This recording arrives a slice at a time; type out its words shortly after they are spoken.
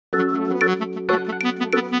No,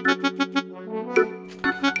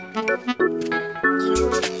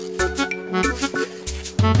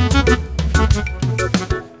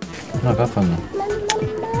 that's fine.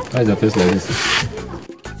 Why is your face like this?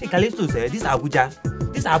 See, Callisto said, this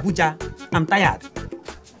Abuja, I'm tired.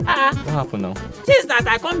 What happened now? Since that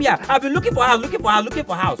I come here, I've been looking for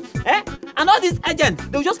house. Eh? And all these agents,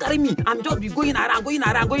 they'll just carry me and just be going around.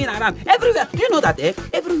 Everywhere. Do you know that,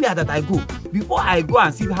 everywhere that I go, before I go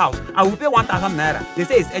and see the house, I will pay 1,000 naira. They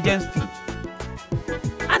say it's agent's fee.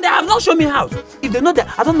 And they have not shown me house. If they know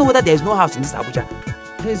that, I don't know whether there is no house in this Abuja.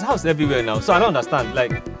 There's house everywhere now, so I don't understand.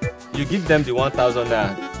 Like, you give them the 1,000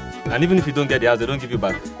 naira, and even if you don't get the house, they don't give you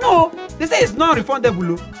back. No, they say it's not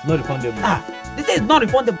refundable. Not refundable. They say it's not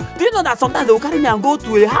refundable. Do you know that sometimes they will carry me and go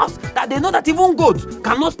to a house that they know that even goats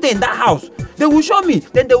cannot stay in that house? They will show me,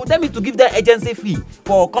 then they will tell me to give them agency fee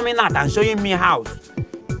for coming out and showing me house.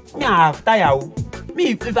 Me, I have tired.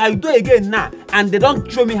 Me, if I do again now and they don't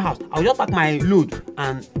show me house, I'll just pack my load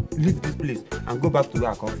and leave this place and go back to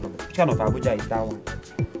where I come from. Which kind of Abuja is that one?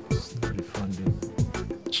 It's not refundable.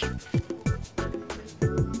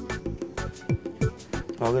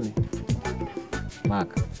 Organic.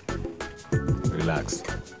 Mark, relax.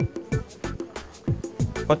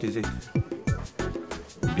 What is it?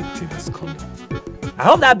 Big thing is coming. I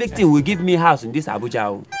hope that big thing will give me house in this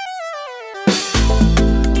Abuja.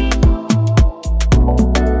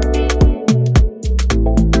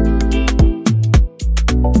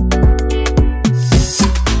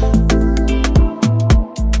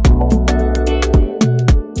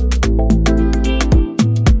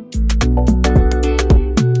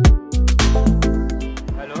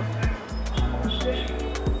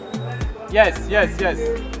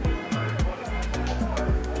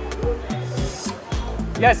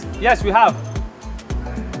 Yes, we have.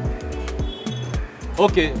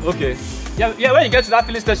 Okay. Yeah, when you get to that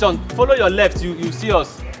filling station, follow your left, you see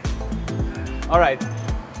us. All right.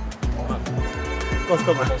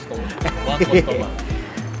 Customer. One customer.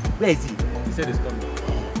 Where is he? He said he's coming.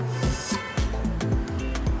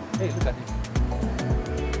 Hey, look at him.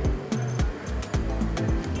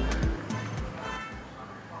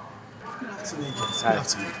 Good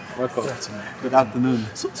afternoon. Welcome. Good afternoon.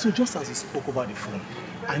 So just as we spoke over the phone,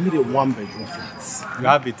 I need a 1-bedroom flat. You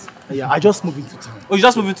have it. Yeah, I just moved into town. Oh, you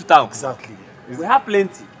just moved into town? Exactly. We have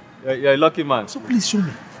plenty. You're a lucky man. So please show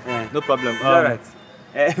me. No problem. All right.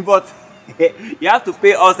 But you have to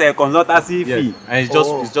pay us a consultancy fee. And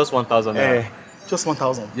it's just 1,000 naira. Just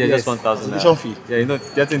 1,000? Yeah, yes. Just 1,000 naira. Fee? Yeah, you know,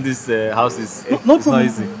 getting this house is it's not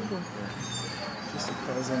easy. Just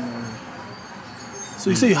 1,000. So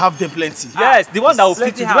you say you have them plenty? Yes, the one that will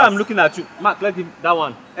fit you. Where I'm looking at you. Mark, let him, that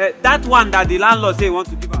one. That one that the landlord say he wants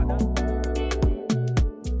to give out.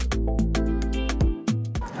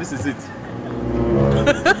 This is it.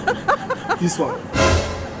 This one?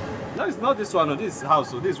 No, it's not this one. No, this is house.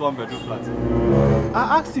 So this is 1-bedroom flat.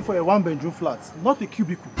 I asked you for a 1-bedroom flat, not a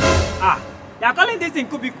cubicle. You are calling this in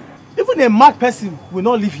cubicle? Even a mad person will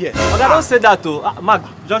not live here. Okay, don't say that though. Mark,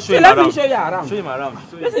 just show him around. Let me show you around. Show him around.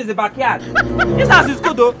 This is the backyard. This house is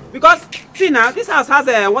good though, because see now, this house has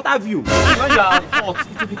a water view. When you are hot,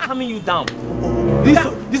 it will be calming you down.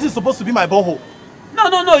 This is supposed to be my borehole.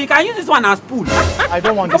 No, you can use this one as pool. I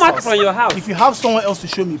don't want this house. Come out house. from your house. If you have someone else to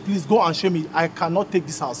show me, please go and show me. I cannot take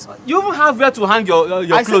this house. You even have where to hang your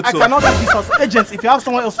clothes. I cannot take this house. Agents, if you have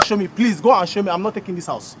someone else to show me, please go and show me. I'm not taking this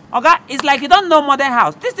house. Okay, it's like you don't know modern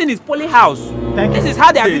house. This thing is poly house. Thank you. This is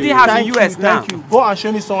how they are building house in US now. Thank you. Go and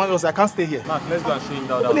show me someone else. I can't stay here. Mark, let's go and show him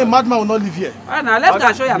that Only a madman will not live here. Alright, now let's go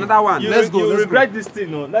and show you another one. Let's go. You regret this thing,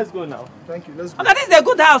 no? Let's go now. Thank you. Let's go. Okay, this is a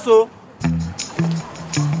good house, oh.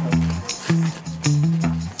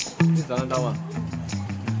 This is another one.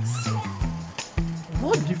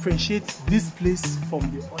 What differentiates this place from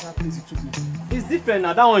the other place it took me? It's different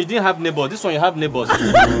now. That one you didn't have neighbors. This one you have neighbors.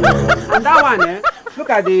 And that one, look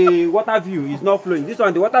at the water view. It's not flowing. This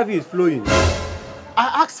one, the water view is flowing.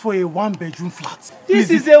 I asked for a 1-bedroom flat. This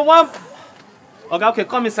is a one. Okay,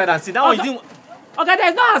 come inside and see. That one you didn't. Okay,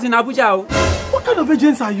 there's no house in Abuja. What kind of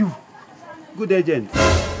agents are you? Good agent.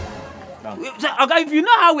 Okay, if you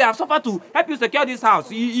know how we have suffered to help you secure this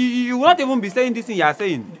house, you will not even be saying this thing you are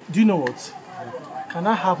saying. Do you know what? Can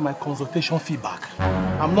I have my consultation fee back?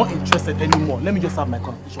 I'm not interested anymore. Let me just have my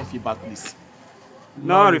consultation fee back, please.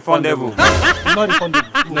 Non-refundable. Not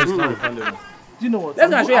refundable. No, it's not refundable. Do you know what?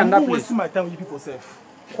 Let's show you another place. Wasting my time with you people, self.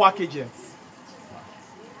 Quack agents.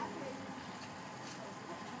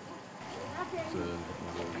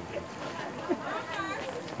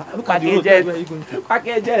 Look at the agent. Where are you going to? Quack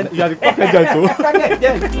agent. You are the quack agent, too. Quack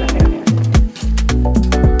agent.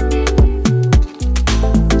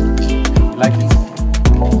 Like it?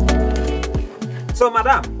 So,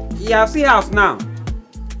 madam, you have seen house now.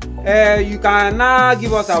 You can now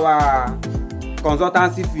give us our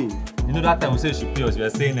consultancy fee. You know that time we said you should pay us. We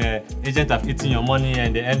were saying agent have eaten your money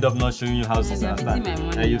and they end up not showing you houses. Yes, my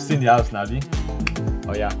money You've seen the house now,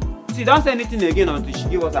 Oh yeah. She don't say anything again until she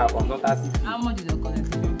give us our consultancy fee. How much is your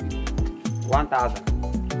consultation fee?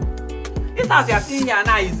 1,000. This house you are seeing here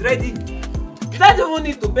now is ready. You don't even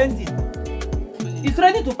need to paint it. It's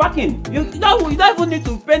ready to pack in. You don't even need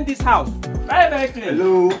to paint this house. Very, very clean.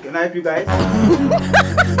 Hello, can I help you guys?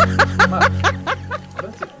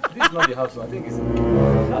 This is not the house, so I think it's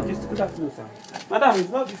not this. Good afternoon, sir. Madam, it's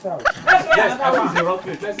not this house. yes, I think it's the wrong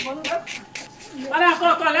place. Madam,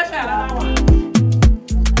 come, let's try another one.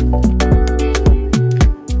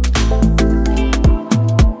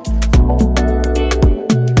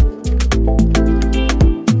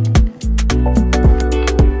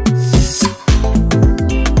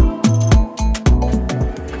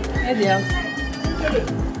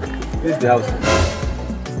 This is the house.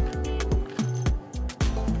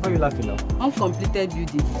 Why are you laughing now? Uncompleted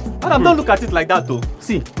building. Madam, don't look at it like that though.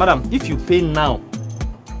 See, madam, if you pay now,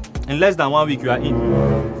 in less than 1 week you are in.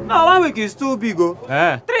 No, 1 week is too big, oh.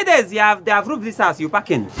 3 days, they have roofed this house, you pack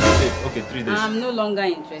in. 3 days. Okay, 3 days. I'm no longer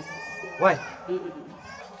interested. Why?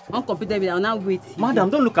 Uncompleted building, I'll now wait. Madam,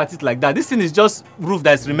 don't look at it like that. This thing is just roof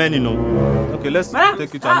that's remaining, no. Okay, let's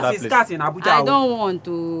take you to another place. In Abuja. I don't want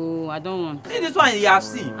to. I don't want. See this one you have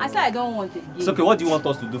seen. I said I don't want it. It's okay, what do you want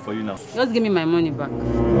us to do for you now? Just give me my money back.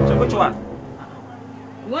 Which one?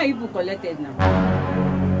 The one you people collected now.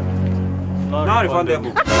 Not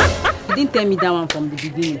refundable. You didn't tell me that one from the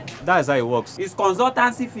beginning. That is how it works. It's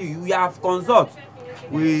consultancy fee. We have consult.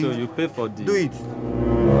 So you pay for the... Do it.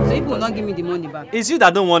 So you will not give me the money back. It's you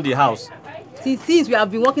that don't want the house. Since we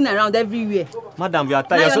have been walking around everywhere. Madam, we are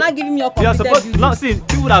tired. Now you're not giving me your completed building. No, see,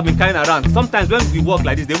 people have been carrying around. Sometimes when we walk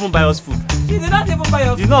like this, they won't buy us food. See, they don't even buy us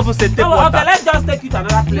food. You don't even say take water. Okay, let's just take you to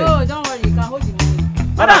another place. No, don't worry. You can hold the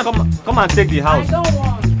money. Madam, come and take the house. I don't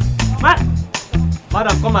want.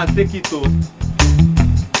 Madam, come and take it to...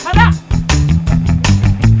 Madam!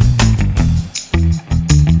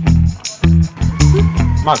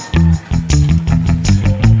 Mark,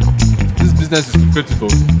 this business is lucrative.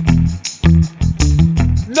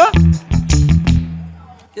 No!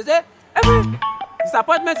 You say, every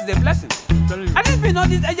disappointment is a blessing. And if we know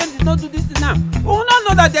this agent did not do this thing now, we will not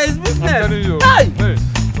know that there is business. I'm telling you. Hey!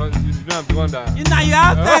 But you don't have to wonder. Now you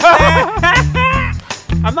have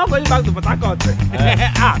I'm not going back to Port Harcourt.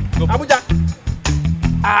 Abuja.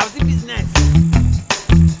 I have seen business.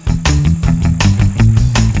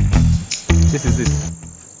 This is it.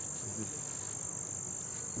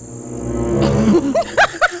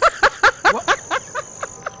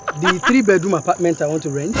 The 3-bedroom apartment I want to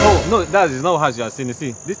rent. Oh, no, that is not how you are seeing it.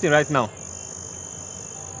 See, this thing right now.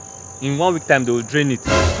 In 1 week time, they will drain it.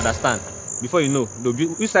 Understand? Before you know,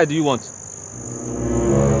 which side do you want?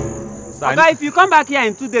 Okay, if you come back here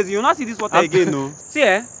in 2 days, you will not see this water again, no?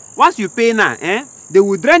 See, once you pay now, they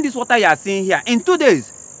will drain this water you are seeing here. In 2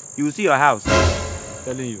 days, you will see your house. I'm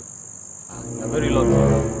telling you. You are very lucky.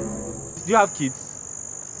 Do you have kids?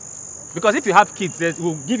 Because if you have kids,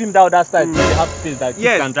 we'll give him that other side where they have space that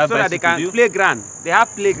kids can drive so that they can do. playground. They have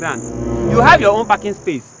playground. You have your own parking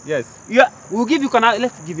space. Yes. We'll give you corner.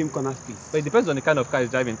 Let's give him corner space. But it depends on the kind of car he's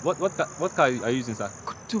driving. What car are you using, sir?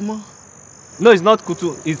 Kutuma. No, it's not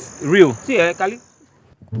Kutu. It's real. See, Kali.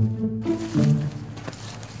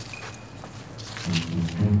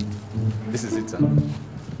 This is it, sir.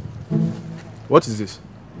 What is this?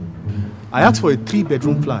 I asked for a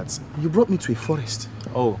 3-bedroom flat. You brought me to a forest.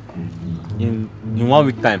 Oh, in 1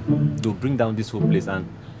 week time, they'll bring down this whole place and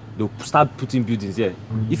they'll start putting buildings here.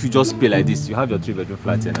 If you just pay like this, you have your 3-bedroom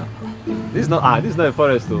flat here now. This is not a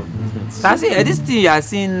forest though. See, this thing you are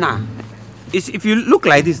seeing now, if you look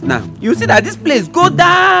like this now, you see that this place go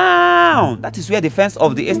down. That is where the fence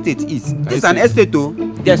of the estate is. This is an estate though.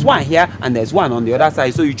 There's one here and there's one on the other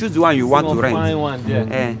side. So you choose the one you want to rent. Fine one,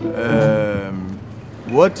 yeah.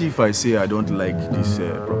 What if I say I don't like this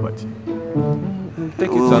property?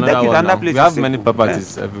 Take it to another one now. place. We have many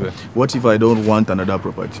properties everywhere. What if I don't want another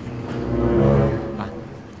property?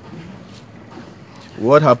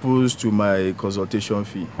 What happens to my consultation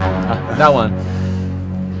fee? That one.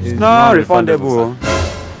 It's not refundable.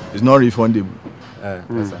 It's not refundable.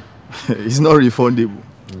 Yes, sir. It's not refundable.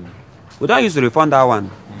 We don't use to refund that one.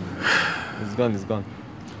 It's gone, it's gone.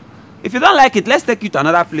 If you don't like it, let's take you to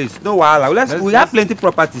another place. No wahala. We have plenty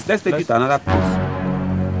properties. Let's take you to another place.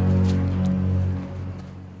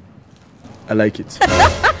 I like it.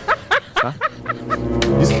 Huh?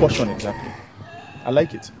 This portion exactly. I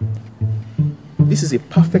like it. This is a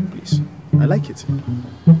perfect place. I like it.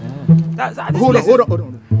 Yeah. Hold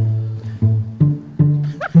on.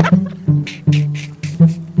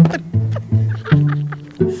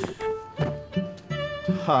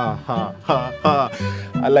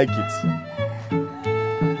 I like it.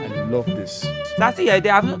 I love this. Sir, see, they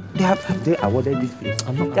have they awarded this place.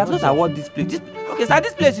 They have not awarded this place. Okay, sir,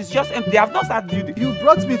 this place is just empty. They have not started building. You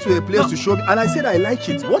brought me to a place to show me, and I said I like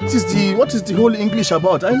it. What is the whole English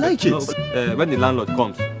about? I like it. When the landlord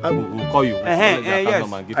comes, we'll call you.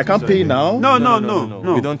 Yes. I can't pay now.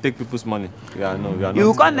 No. We don't take people's money. We are not.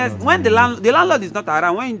 You can't. When the landlord is not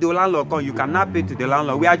around, when the landlord comes, you cannot pay to the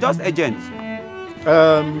landlord. We are just agents.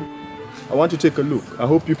 I want to take a look. I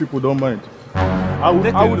hope you people don't mind. I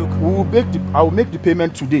will make the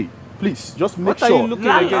payment today. Please, just make sure. What are you looking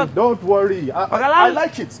again? Don't worry. I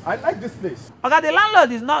like it. I like this place. Okay, the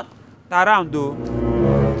landlord is not around though.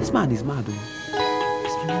 This man is mad though.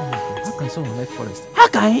 How can someone like forest? How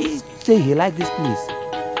can he say he like this place?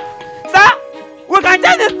 Sir, we can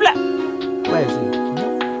change this place. Where is he?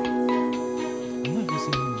 I'm not even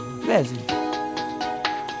seeing him. Where is he?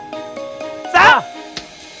 Sir!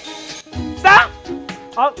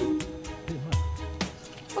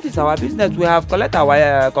 What is our business? We have collected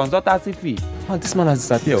our consultancy fee. Oh, this man has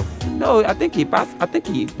disappeared. No, I think he passed.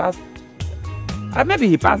 Maybe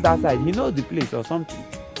he passed that side. He knows the place or something.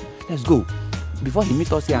 Let's go. Before he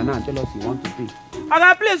meets us here now and tell us he wants to pay.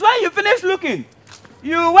 Okay, please, when you finish looking,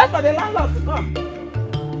 you wait for the landlord to come.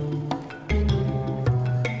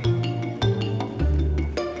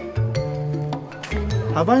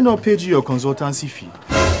 Have I not paid you your consultancy fee?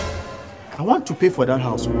 I want to pay for that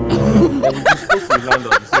house. We spoke to the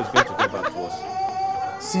landlord. He said he's going to get back to us.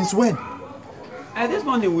 Since when? And this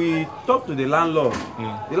morning we talked to the landlord.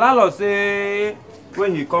 The landlord say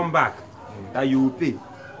when he come back that you will pay.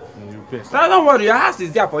 You will pay, sir. So don't worry, your house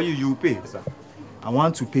is there for you. You will pay, sir. I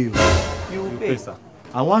want to pay you. You will pay, sir.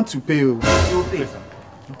 I want to pay you. You will pay, sir.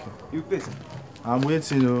 Okay. You will pay, sir. I'm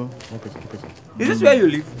waiting. Okay. Is this where you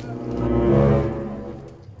live?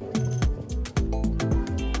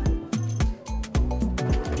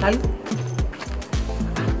 Is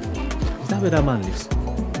that where that man lives?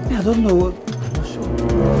 Yeah, I don't know. I'm not sure.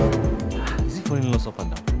 Is he following us up and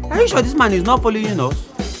down? Are you sure this man is not following us?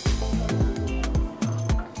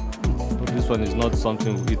 But this one is not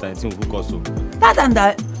something we eat and it's hook us up. That and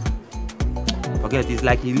that. Forget, it's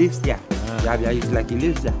like he lives there. Yeah, it's like he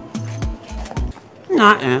lives there.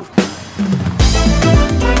 Nah,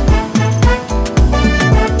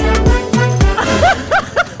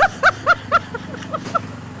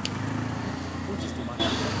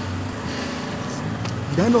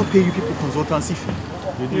 Did I not pay you people consultancy fee?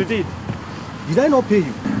 You did. Did I not pay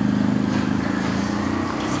you?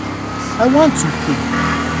 I want to pay.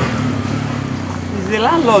 He's the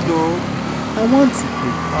landlord though. I want to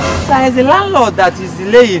pay. Sir, it's the landlord that is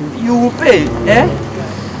delaying. You will pay, eh?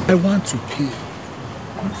 I want to pay.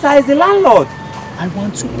 Sir, it's the landlord. I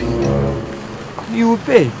want to pay. You will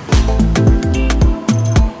pay.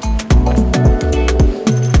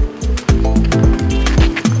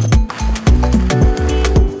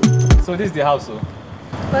 So this is the house, oh?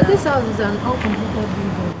 But this house is an uncompleted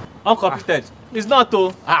building. Uncompleted. It's not,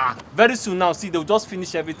 though. Very soon now, see, they'll just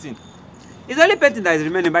finish everything. It's only painting that is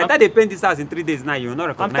remaining. By the time they paint this house in 3 days now, you will not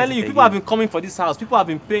recognize I'm telling you, it people have again. been coming for this house. People have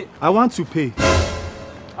been paying. I want to pay.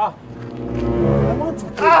 Ah. I want to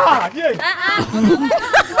pay. Yeah.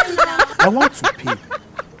 I want to pay.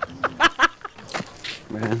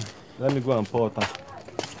 Man, Let me go and pour water.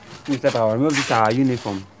 you step out. Remove this our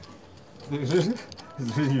uniform. It's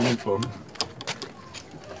really uniform.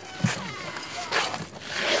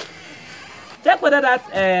 Check whether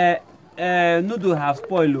that noodle have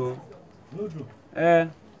spoiled. Oh. Noodle? If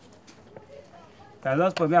I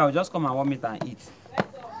lost spoil, I will just come and warm it and eat.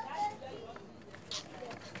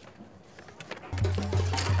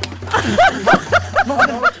 Stop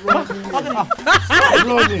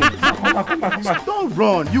running. Come back. Don't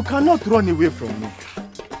run. You cannot run away from me.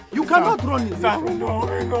 You cannot run away from me.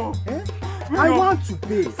 No. Eh? I want to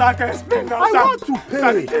pay. Sir, I can explain now, I sir. want to pay.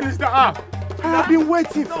 Sir, the thing is that, I have been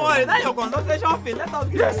waiting Don't for worry, that's your consultation fee. Let us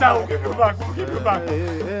give yes, you. sir, we'll give you back. We'll give you back.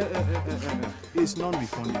 It's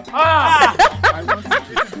non-refundable. Ah! I want to pay.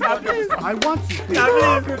 I want to pay. Sir.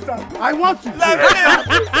 I want to pay. Let me in,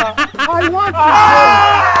 sir. I want to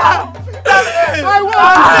Ah! Let me in. pay. I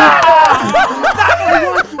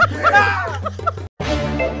want to pay.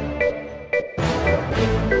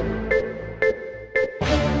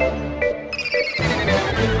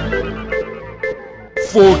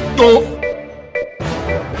 Photo.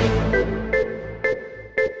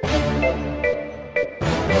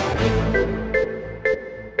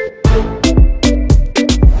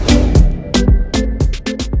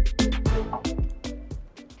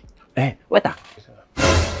 Waiter.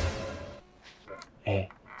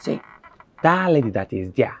 See, that lady that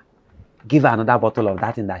is there, give her another bottle of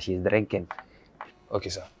that thing that she's drinking. Okay,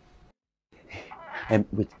 sir.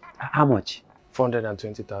 Wait, how much?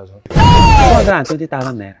 420,000.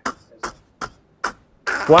 420,000 naira.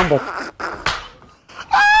 One bottle.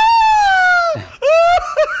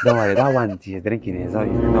 Don't worry, that one she's drinking is not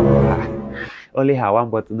only her one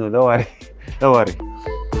bottle. No, don't worry. Don't worry.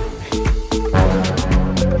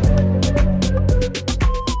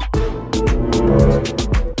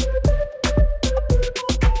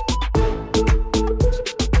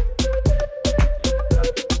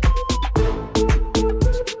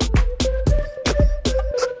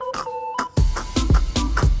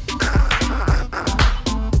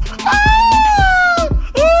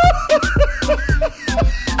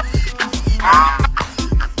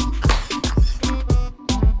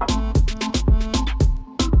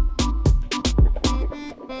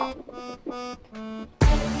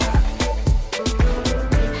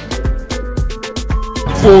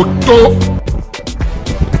 Photo.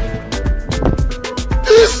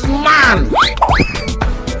 This man.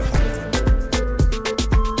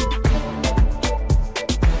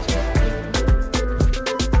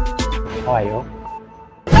 How are you?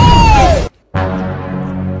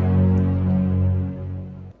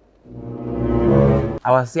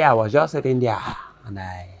 I was just sitting there and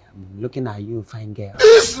I'm looking at you, fine girl.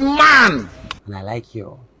 This man. And I like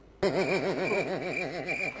you.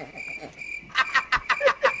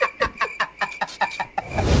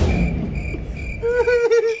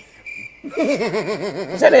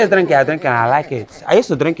 Said I drink it, I like it. I used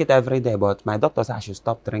to drink it every day, but my doctor said I should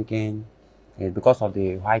stop drinking it because of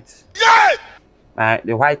the white.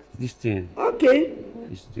 The white, this thing. Okay.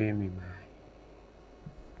 It's doing me, man.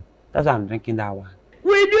 That's why I'm drinking that one.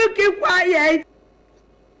 Will you keep quiet?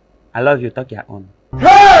 I love you, talk your own.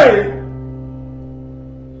 Hey!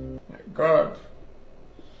 My God.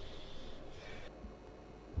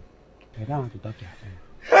 I don't want to talk your own.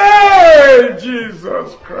 Hey,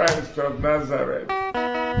 Jesus Christ of Nazareth.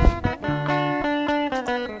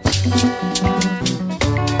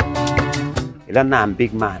 You don't know I'm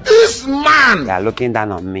big man. This man. They are looking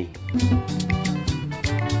down on me.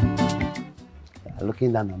 They are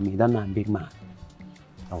looking down on me. You don't know I'm big man.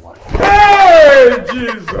 Don't worry. Hey,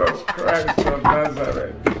 Jesus Christ of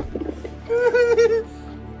Nazareth.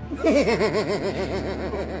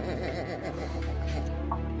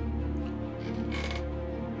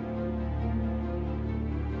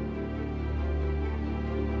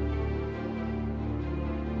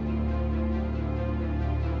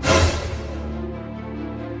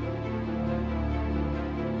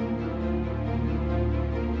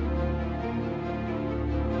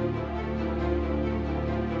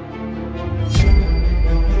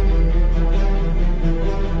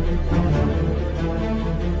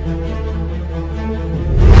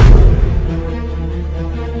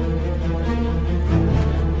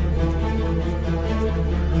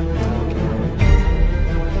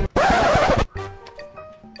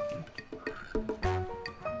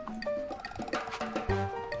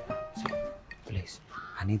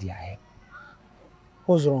 I need your help.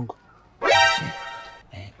 What's wrong?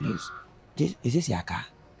 Please, is this your car?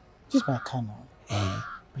 This is my car now.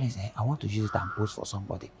 Please, I want to use it and pose for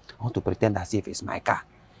somebody. I want to pretend as if it's my car.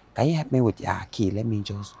 Can you help me with your key? Let me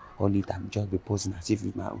just hold it and just be posing as if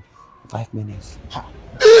it's my own. 5 minutes.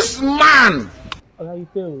 This man! Okay, you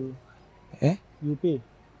pay. Eh? You pay.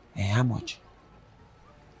 How much?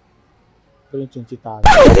 20,000.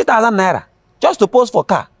 20,000 naira. Just to pose for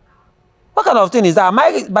car. What kind of thing is that? Am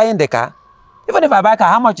I buying the car? Even if I buy a car,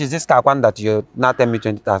 how much is this car one that you now tell me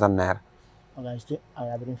 20,000 naira? Okay,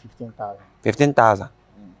 I bring 15,000. 15,000.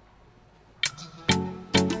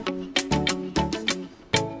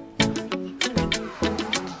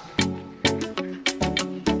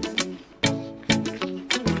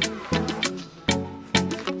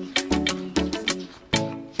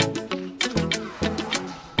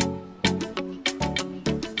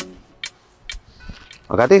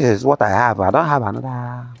 Okay, this is what I have. I don't have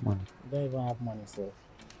another money. You don't even have money, sir.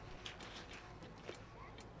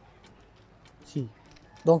 See,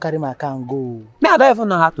 don't carry my car and go. Me, I don't even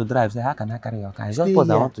know how to drive. So how can I carry your car? It's just because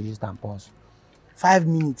I want to use that and pause. 5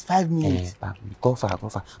 minutes. 5 minutes. Go far, go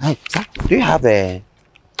far. Hey, sir, do you have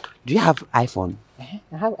iPhone? I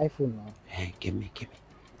have iPhone now. Hey, give me.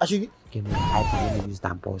 Actually, give me the iPhone. Let me use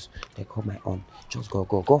that and pause. They call my own. Just go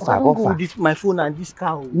far, go far. This, my phone and this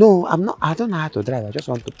car. No, I'm not. I don't know how to drive. I just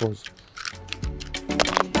want to pause.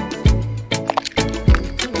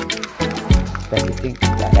 But you think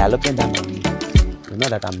that they are looking down on me. You know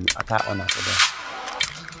that I'm a car owner for them.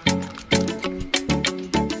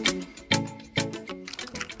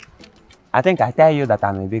 I think I tell you that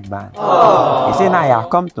I'm a big man. You see now you have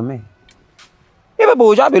come to me. You people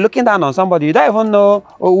will just be looking down on somebody. You don't even know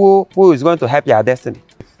who is going to help your destiny.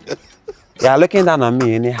 You are looking down on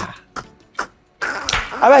me anyhow.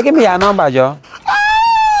 Alright, give me your number, Joe.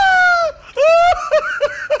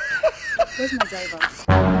 Where's my driver?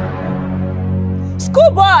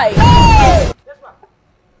 Schoolboy!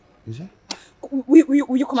 Is it?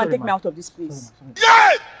 Will you come and take me out of this place?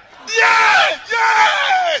 Yeah! Yeah!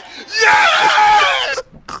 Yeah! Yeah!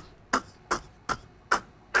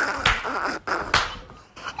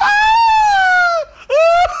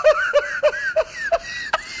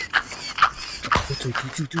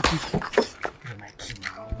 Beautiful.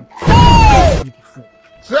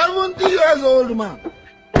 70 years old man.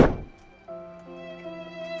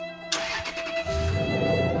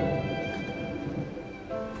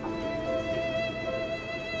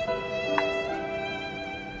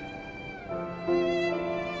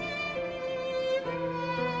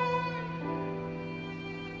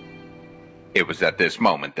 It was at this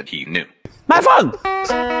moment that he knew. My phone! My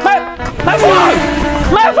phone! My phone!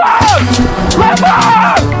 My phone! My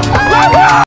phone!